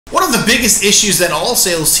One of the biggest issues that all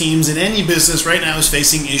sales teams in any business right now is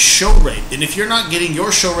facing is show rate. And if you're not getting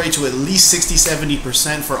your show rate to at least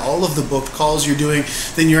 60-70% for all of the booked calls you're doing,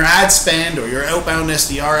 then your ad spend or your outbound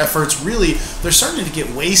SDR efforts, really, they're starting to get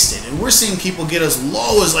wasted. And we're seeing people get as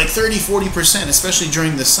low as like 30-40%, especially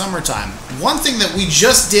during the summertime. One thing that we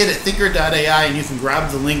just did at thinker.ai, and you can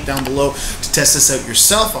grab the link down below to test this out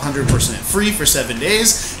yourself, 100% free for 7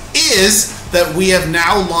 days, is that we have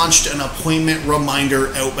now launched an appointment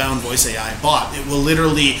reminder outbound voice AI bot. It will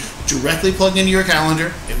literally directly plug into your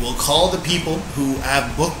calendar. It will call the people who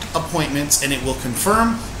have booked appointments, and it will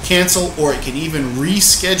confirm, cancel, or it can even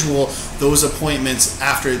reschedule those appointments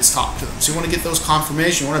after it's talked to them. So you want to get those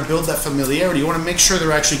confirmation, you want to build that familiarity, you want to make sure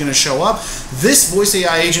they're actually going to show up. This voice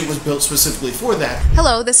AI agent was built specifically for that.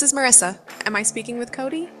 Hello, this is Marissa. Am I speaking with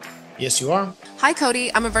Cody? Yes, you are. Hi,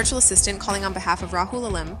 Cody. I'm a virtual assistant calling on behalf of Rahul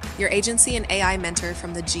Alim, your agency and AI mentor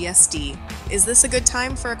from the GSD. Is this a good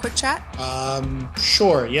time for a quick chat?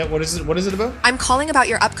 Sure. Yeah, what is it about? I'm calling about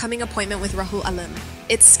your upcoming appointment with Rahul Alim.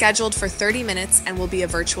 It's scheduled for 30 minutes and will be a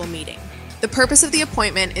virtual meeting. The purpose of the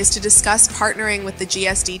appointment is to discuss partnering with the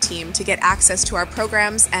GSD team to get access to our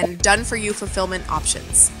programs and done-for-you fulfillment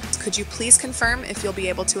options. Could you please confirm if you'll be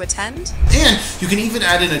able to attend? And you can even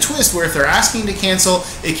add in a twist where if they're asking to cancel,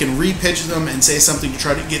 it can repitch them and say something to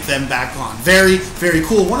try to get them back on. Very, very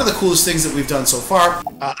cool. One of the coolest things that we've done so far.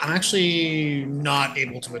 I'm actually not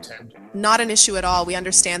able to attend. Not an issue at all. We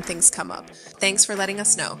understand things come up. Thanks for letting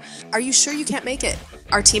us know. Are you sure you can't make it?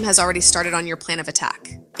 Our team has already started on your plan of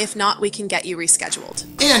attack. If not, we can get you rescheduled.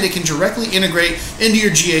 And it can directly integrate into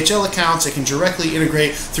your GHL accounts. It can directly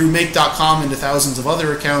integrate through make.com into thousands of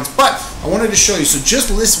other accounts. But I wanted to show you. So just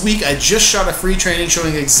this week, I just shot a free training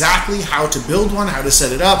showing exactly how to build one, how to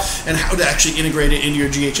set it up, and how to actually integrate it into your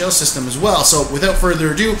GHL system as well. So without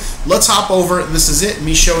further ado, let's hop over. This is it,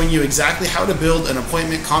 me showing you exactly how to build an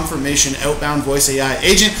appointment confirmation outbound voice AI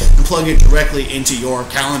agent and plug it directly into your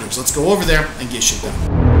calendars. Let's go over there and get shit done.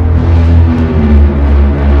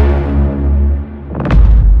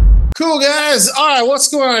 Cool, guys. All right, what's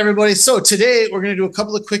going on, everybody? So today we're going to do a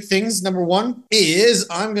couple of quick things. Number one is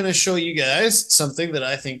I'm going to show you guys something that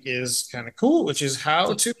I think is kind of cool, which is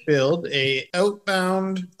how to build a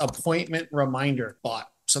outbound appointment reminder bot.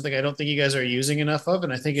 Something I don't think you guys are using enough of,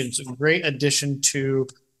 and I think it's a great addition to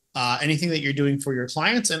anything that you're doing for your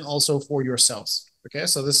clients and also for yourselves. Okay,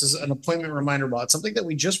 so this is an appointment reminder bot, something that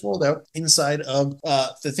we just rolled out inside of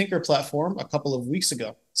the Thinker platform a couple of weeks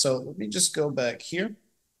ago. So let me just go back here.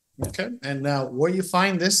 Okay, and now where you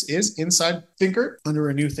find this is inside Thinker under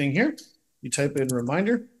a new thing here. You type in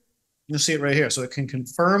reminder, you'll see it right here. So it can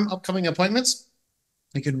confirm upcoming appointments,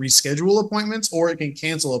 it can reschedule appointments, or it can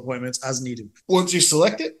cancel appointments as needed. Once you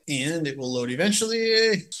select it, and it will load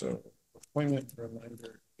eventually. So appointment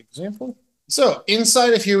reminder example. So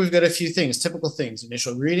inside of here, we've got a few things, typical things,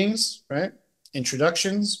 initial greetings, right?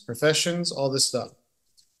 Introductions, professions, all this stuff.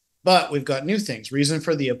 But we've got new things, reason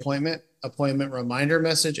for the appointment reminder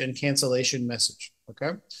message, and cancellation message,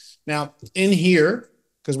 okay? Now, in here,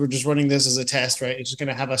 because we're just running this as a test, right? It's just going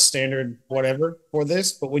to have a standard whatever for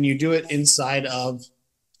this, but when you do it inside of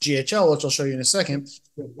GHL, which I'll show you in a second,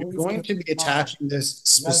 you're going to be attaching this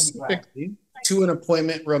specifically to an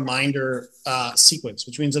appointment reminder sequence,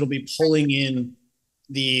 which means it'll be pulling in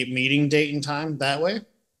the meeting date and time that way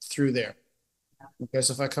through there. Okay,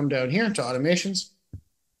 so if I come down here to automations,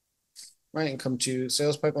 right, and come to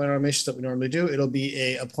sales pipeline automations that we normally do, it'll be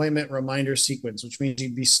a appointment reminder sequence, which means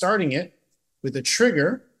you'd be starting it with a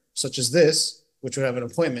trigger such as this, which would have an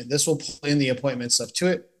appointment. This will pull in the appointment stuff to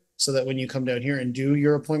it so that when you come down here and do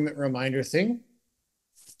your appointment reminder thing,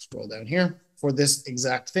 scroll down here for this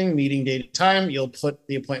exact thing, meeting date and time, you'll put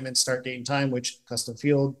the appointment start date and time, which custom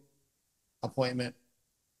field, appointment,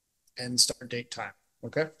 and start date time.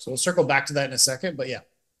 Okay, so we'll circle back to that in a second, but yeah.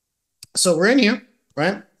 So we're in here,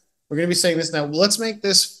 right? We're going to be saying this now. Let's make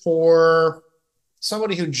this for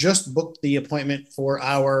somebody who just booked the appointment for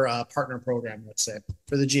our partner program, let's say,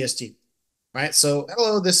 for the GST, right? So,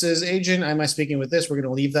 hello, this is agent. Am I speaking with this? We're going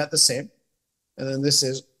to leave that the same. And then this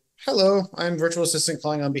is, hello, I'm virtual assistant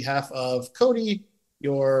calling on behalf of Cody,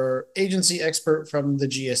 your agency expert from the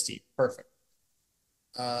GST. Perfect.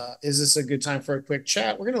 Is this a good time for a quick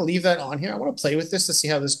chat? We're going to leave that on here. I want to play with this to see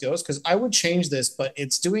how this goes because I would change this, but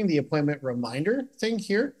it's doing the appointment reminder thing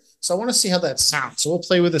here. So I want to see how that sounds. So we'll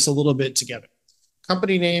play with this a little bit together.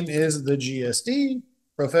 Company name is the GSD.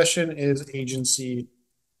 Profession is agency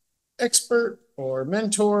expert or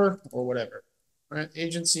mentor or whatever. All right,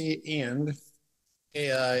 agency and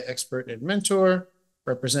AI expert and mentor.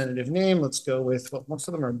 Representative name, let's go with, well, most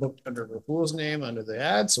of them are booked under Rahul's name under the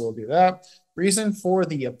ad, so we'll do that. Reason for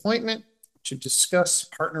the appointment, to discuss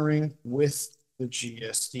partnering with the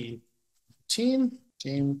GSD team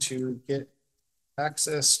to get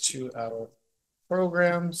access to our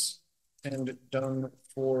programs and done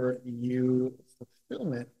for you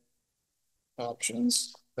fulfillment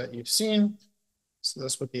options that you've seen. So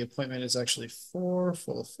that's what the appointment is actually for,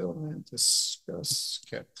 fulfillment, discuss.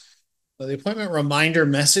 Okay. So the appointment reminder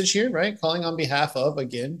message here, right? Calling on behalf of,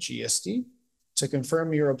 again, GSD to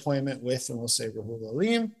confirm your appointment with, and we'll say Rahul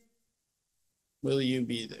Aleem. Will you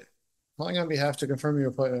be there? Calling on behalf to confirm your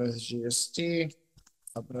appointment with GSD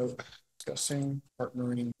about discussing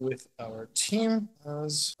partnering with our team.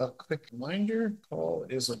 As a quick reminder, call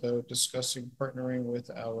is about discussing partnering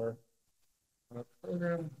with our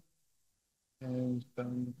program and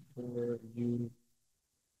done for you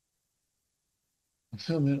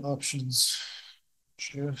fulfillment options.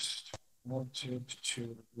 Just wanted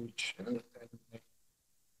to reach out and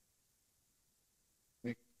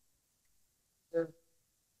make sure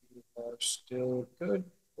you are still good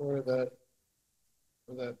for that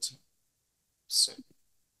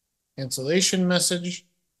cancellation message.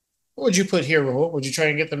 What would you put here, Rahul? Would you try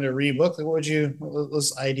and get them to rebook? Like, what would you,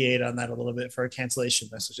 let's ideate on that a little bit for a cancellation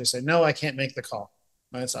message. They say, no, I can't make the call.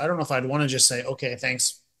 Right? So I don't know if I'd want to just say, okay,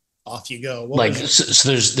 thanks, off you go. What Like would you? so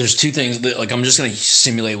there's two things that, like, I'm just gonna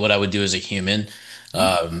simulate what I would do as a human.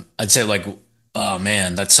 I'd say like, oh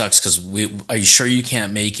man, that sucks because we are you sure you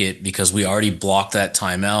can't make it because we already blocked that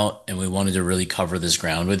timeout and we wanted to really cover this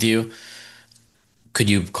ground with you. Could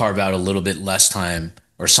you carve out a little bit less time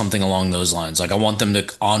or something along those lines? Like I want them to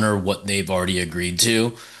honor what they've already agreed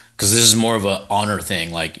to because this is more of a honor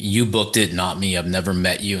thing. Like you booked it, not me. I've never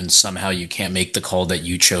met you and somehow you can't make the call that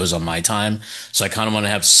you chose on my time. So I kind of want to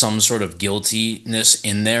have some sort of guiltiness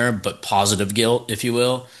in there, but positive guilt, if you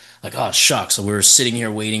will. Like, oh, shucks. So we're sitting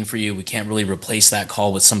here waiting for you. We can't really replace that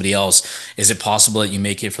call with somebody else. Is it possible that you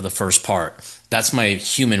make it for the first part? That's my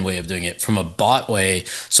human way of doing it. From a bot way,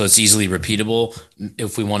 so it's easily repeatable.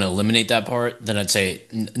 If we want to eliminate that part, then I'd say,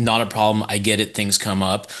 not a problem. I get it. Things come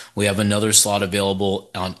up. We have another slot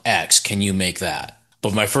available on X. Can you make that?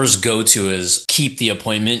 But my first go to is keep the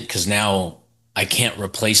appointment because now I can't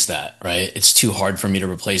replace that, right? It's too hard for me to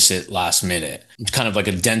replace it last minute. It's kind of like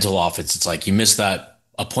a dental office. It's like you missed that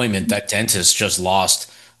appointment, that dentist just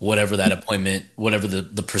lost whatever that appointment, whatever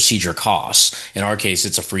the procedure costs. In our case,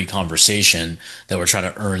 it's a free conversation that we're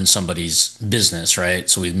trying to earn somebody's business, right?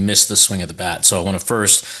 So we missed the swing of the bat. So I want to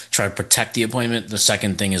first try to protect the appointment. The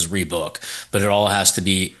second thing is rebook, but it all has to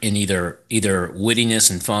be in either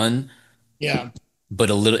wittiness and fun, Yeah. but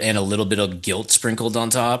a little bit of guilt sprinkled on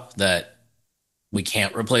top that we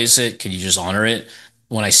can't replace it. Can you just honor it?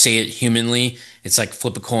 When I say it humanly, it's like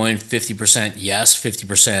flip a coin, 50% yes,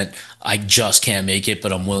 50% I just can't make it,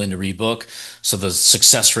 but I'm willing to rebook. So the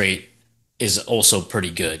success rate is also pretty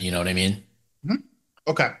good. You know what I mean? Mhm.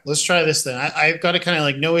 Okay, let's try this then. I've got it kind of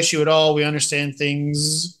like no issue at all. We understand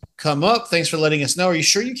things come up. Thanks for letting us know. Are you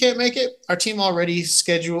sure you can't make it? Our team already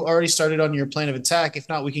started on your plan of attack. If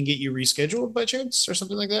not, we can get you rescheduled by chance or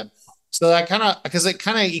something like that. So that kind of because it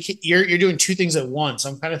kind of you're doing two things at once.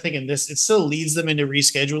 I'm kind of thinking this it still leads them into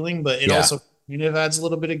rescheduling, but it Yeah. also adds a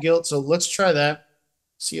little bit of guilt. So let's try that.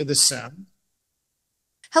 See how this sounds.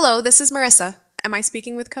 Hello, this is Marissa. Am I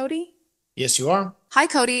speaking with Cody? Yes, you are. Hi,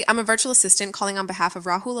 Cody. I'm a virtual assistant calling on behalf of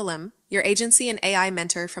Rahul Alim, your agency and AI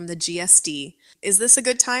mentor from the GSD. Is this a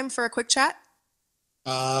good time for a quick chat?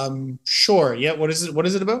 Sure. Yeah. What is it? What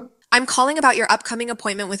is it about? I'm calling about your upcoming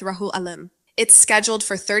appointment with Rahul Alim. It's scheduled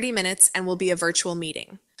for 30 minutes and will be a virtual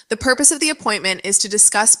meeting. The purpose of the appointment is to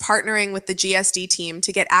discuss partnering with the GSD team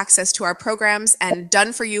to get access to our programs and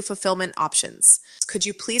done for you fulfillment options. Could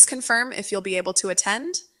you please confirm if you'll be able to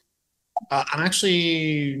attend? I'm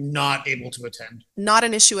actually not able to attend. Not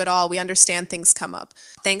an issue at all. We understand things come up.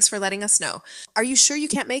 Thanks for letting us know. Are you sure you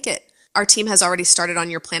can't make it? Our team has already started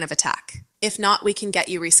on your plan of attack. If not, we can get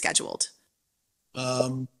you rescheduled.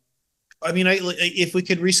 Um, I mean, if we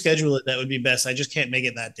could reschedule it, that would be best. I just can't make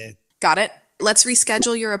it that day. Got it? Let's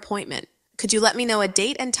reschedule your appointment. Could you let me know a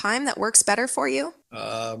date and time that works better for you?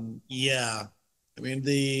 Yeah. I mean,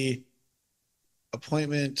 the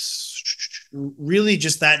appointment really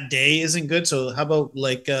just that day isn't good. So how about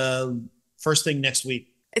like first thing next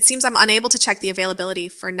week? It seems I'm unable to check the availability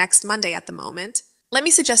for next Monday at the moment. Let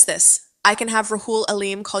me suggest this. I can have Rahul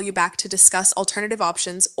Aleem call you back to discuss alternative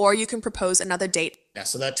options, or you can propose another date. Yeah,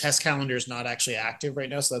 so that test calendar is not actually active right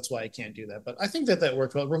now, so that's why I can't do that. But I think that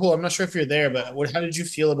worked well. Rahul, I'm not sure if you're there, but how did you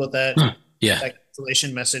feel about that, Yeah. that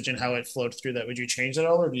cancellation message and how it flowed through that? Would you change that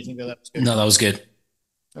all, or do you think that was good? No, that was good.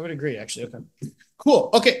 I would agree, actually. Okay. Cool.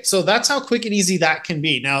 Okay. So that's how quick and easy that can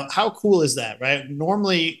be. Now, how cool is that, right?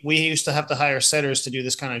 Normally, we used to have to hire setters to do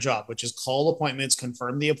this kind of job, which is call appointments,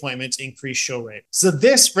 confirm the appointments, increase show rate. So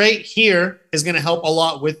this right here is going to help a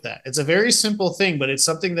lot with that. It's a very simple thing, but it's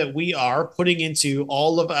something that we are putting into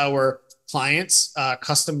all of our clients,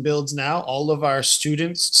 custom builds now, all of our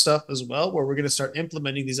students stuff as well, where we're going to start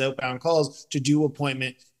implementing these outbound calls to do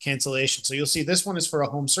appointment cancellation. So you'll see this one is for a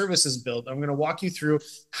home services build. I'm going to walk you through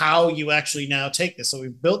how you actually now take this. So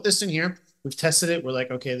we've built this in here. We've tested it. We're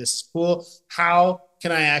like, okay, this is cool. How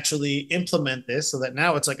can I actually implement this so that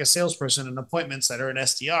now it's like a salesperson, an appointment setter, an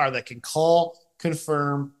SDR that can call,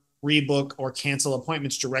 confirm, rebook, or cancel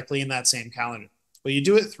appointments directly in that same calendar? Well, you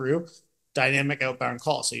do it through dynamic outbound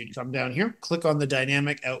call. So you come down here, click on the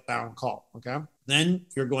dynamic outbound call. Okay. Then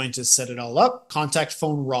you're going to set it all up. Contact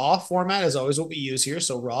phone raw format is always what we use here.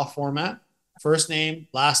 So raw format, first name,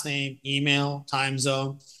 last name, email, time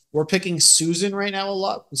zone. We're picking Susan right now a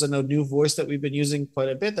lot. It's a new voice that we've been using quite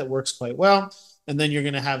a bit that works quite well. And then you're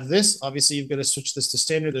going to have this. Obviously, you've got to switch this to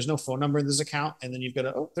standard. There's no phone number in this account. And then you've got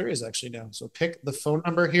to, oh, there is actually now. So pick the phone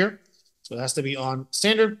number here. So it has to be on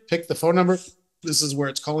standard. Pick the phone number. This is where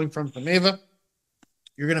it's calling from Ava.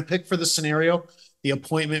 You're going to pick for the scenario, the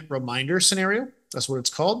appointment reminder scenario. That's what it's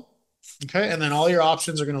called. Okay. And then all your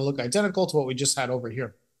options are going to look identical to what we just had over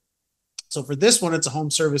here. So for this one, it's a home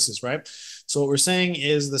services, right? So what we're saying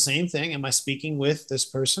is the same thing. Am I speaking with this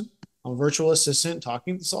person? I'm a virtual assistant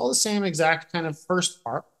talking. It's all the same exact kind of first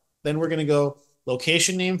part. Then we're going to go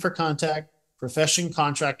location name for contact, profession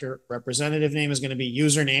contractor, representative name is going to be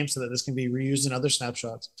username so that this can be reused in other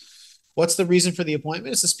snapshots. What's the reason for the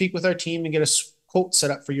appointment? Is to speak with our team and get a quote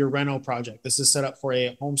set up for your reno project. This is set up for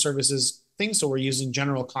a home services thing. So we're using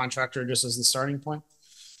general contractor just as the starting point.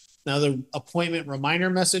 Now the appointment reminder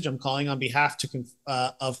message, I'm calling on behalf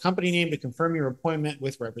of company name to confirm your appointment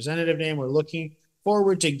with representative name. We're looking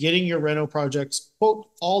forward to getting your reno projects quote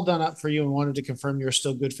all done up for you and wanted to confirm you're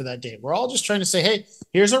still good for that date. We're all just trying to say, hey,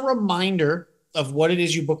 here's a reminder of what it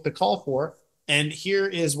is you booked the call for. And here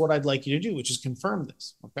is what I'd like you to do, which is confirm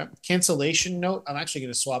this. Okay. Cancellation note. I'm actually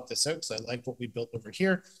going to swap this out because I like what we built over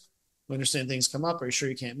here. We understand things come up. Are you sure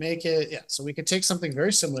you can't make it? Yeah. So we could take something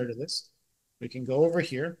very similar to this. We can go over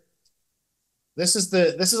here. This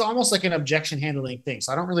is almost like an objection handling thing.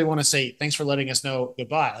 So I don't really want to say thanks for letting us know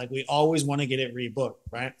goodbye. Like we always want to get it rebooked,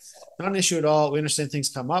 right? Not an issue at all. We understand things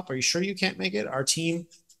come up. Are you sure you can't make it? Our team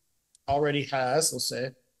already has, let's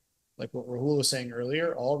say, like what Rahul was saying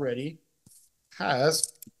earlier, already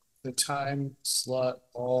has the time slot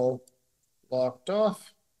all locked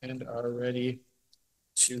off and are ready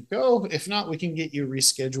to go. If not, we can get you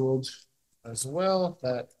rescheduled as well.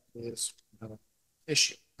 That is no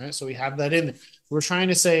issue. Right, so we have that in there. We're trying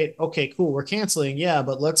to say, okay, cool, we're canceling. Yeah,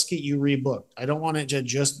 but let's get you rebooked. I don't want it to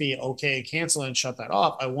just be, okay, cancel and shut that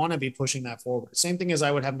off. I want to be pushing that forward. Same thing as I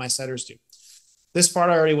would have my setters do. This part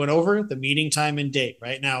I already went over, the meeting time and date,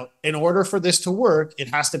 right? Now, in order for this to work, it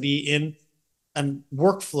has to be in a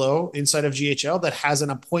workflow inside of GHL that has an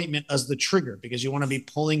appointment as the trigger because you want to be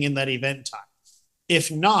pulling in that event time. If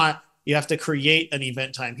not, you have to create an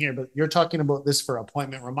event time here, but you're talking about this for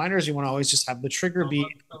appointment reminders. You want to always just have the trigger be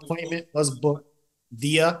appointment was booked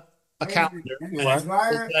via a calendar and put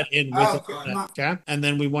that in with it. Okay. And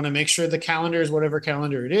then we want to make sure the calendar is whatever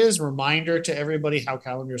calendar it is. Reminder to everybody how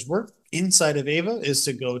calendars work. Inside of Ava is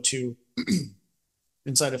to go to,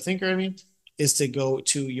 inside of Thinker, is to go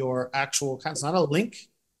to your actual, it's not a link,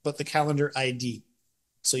 but the calendar ID.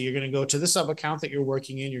 So you're going to go to the sub account that you're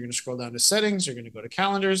working in. You're going to scroll down to settings. You're going to go to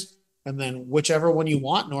calendars. And then whichever one you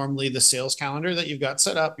want, normally the sales calendar that you've got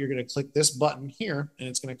set up, you're going to click this button here and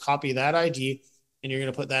it's going to copy that ID and you're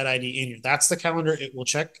going to put that ID in here. That's the calendar it will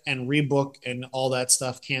check and rebook and all that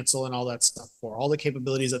stuff, cancel and all that stuff for all the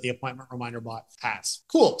capabilities that the appointment reminder bot has.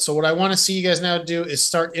 Cool. So what I want to see you guys now do is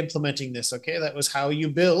start implementing this. Okay. That was how you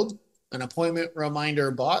build an appointment reminder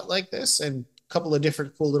bot like this and a couple of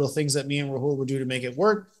different cool little things that me and Rahul will do to make it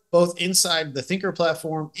work, both inside the Thinker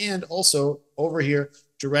platform and also over here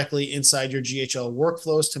directly inside your GHL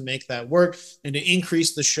workflows to make that work and to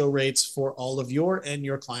increase the show rates for all of your and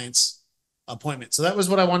your clients' appointments. So that was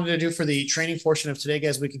what I wanted to do for the training portion of today,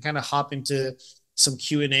 guys. We can kind of hop into some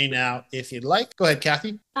Q&A now if you'd like. Go ahead,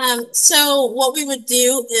 Kathy. So what we would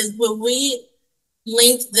do is will we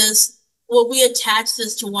link this, will we attach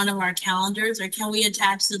this to one of our calendars or can we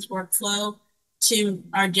attach this workflow to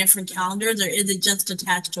our different calendars or is it just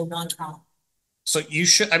attached to one calendar? So you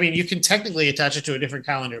should, I mean, you can technically attach it to a different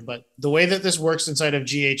calendar, but the way that this works inside of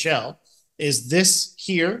GHL is this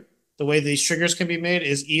here, the way these triggers can be made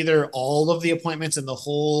is either all of the appointments in the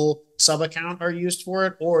whole sub account are used for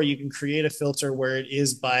it, or you can create a filter where it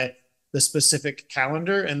is by the specific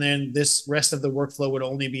calendar, and then this rest of the workflow would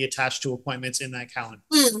only be attached to appointments in that calendar.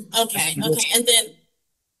 Okay. And then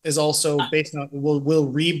is also based on,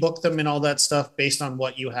 we'll rebook them and all that stuff based on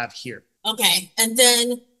what you have here. Okay. And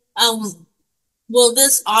then will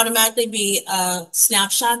this automatically be a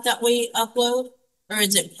snapshot that we upload, or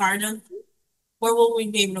is it part of, where will we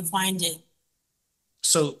be able to find it?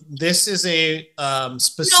 So this is a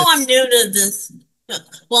specific. No, I'm new to this.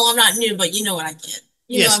 Well, I'm not new, but you know what I get.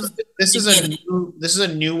 Yes, this is a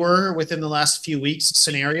newer within the last few weeks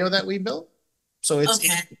scenario that we built. So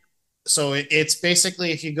it's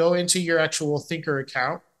basically, if you go into your actual Thinker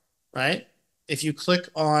account, right? If you click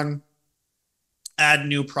on add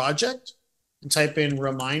new project and type in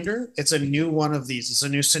reminder, it's a new one of these. It's a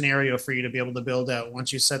new scenario for you to be able to build out.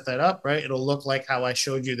 Once you set that up, right, it'll look like how I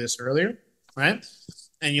showed you this earlier, right?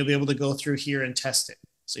 And you'll be able to go through here and test it.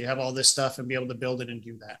 So you have all this stuff and be able to build it and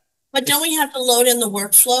do that. But don't we have to load in the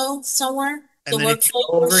workflow somewhere? And then if you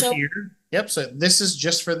go over here, yep. So this is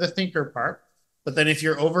just for the Thinker part. But then if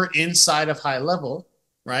you're over inside of high level,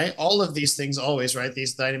 right, all of these things always, right,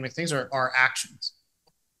 these dynamic things are actions.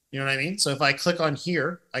 You know what I mean? So if I click on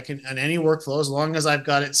here, I can, on any workflow, as long as I've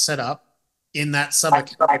got it set up in that sub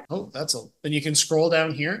account. Oh, then you can scroll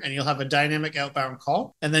down here and you'll have a dynamic outbound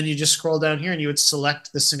call. And then you just scroll down here and you would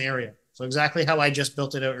select the scenario. So exactly how I just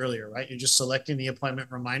built it out earlier, right? You're just selecting the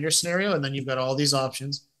appointment reminder scenario, and then you've got all these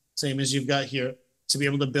options, same as you've got here, to be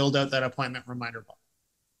able to build out that appointment reminder ball.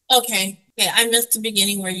 Okay. I missed the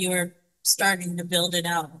beginning where you were starting to build it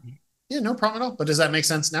out. Yeah, no problem at all. But does that make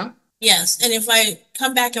sense now? Yes. And if I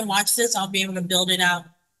come back and watch this, I'll be able to build it out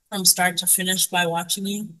from start to finish by watching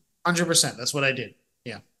you? 100%. That's what I did.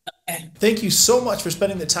 Yeah. Okay. Thank you so much for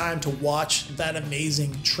spending the time to watch that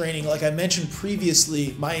amazing training. Like I mentioned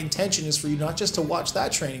previously, my intention is for you not just to watch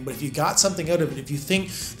that training, but if you got something out of it, if you think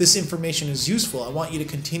this information is useful, I want you to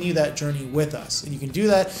continue that journey with us. And you can do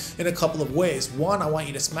that in a couple of ways. One, I want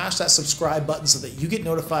you to smash that subscribe button so that you get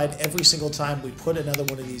notified every single time we put another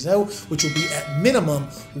one of these out, which will be at minimum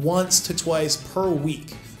once to twice per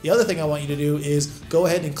week. The other thing I want you to do is go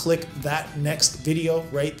ahead and click that next video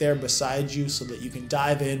right there beside you so that you can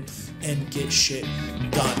dive in and get shit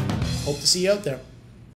done. Hope to see you out there.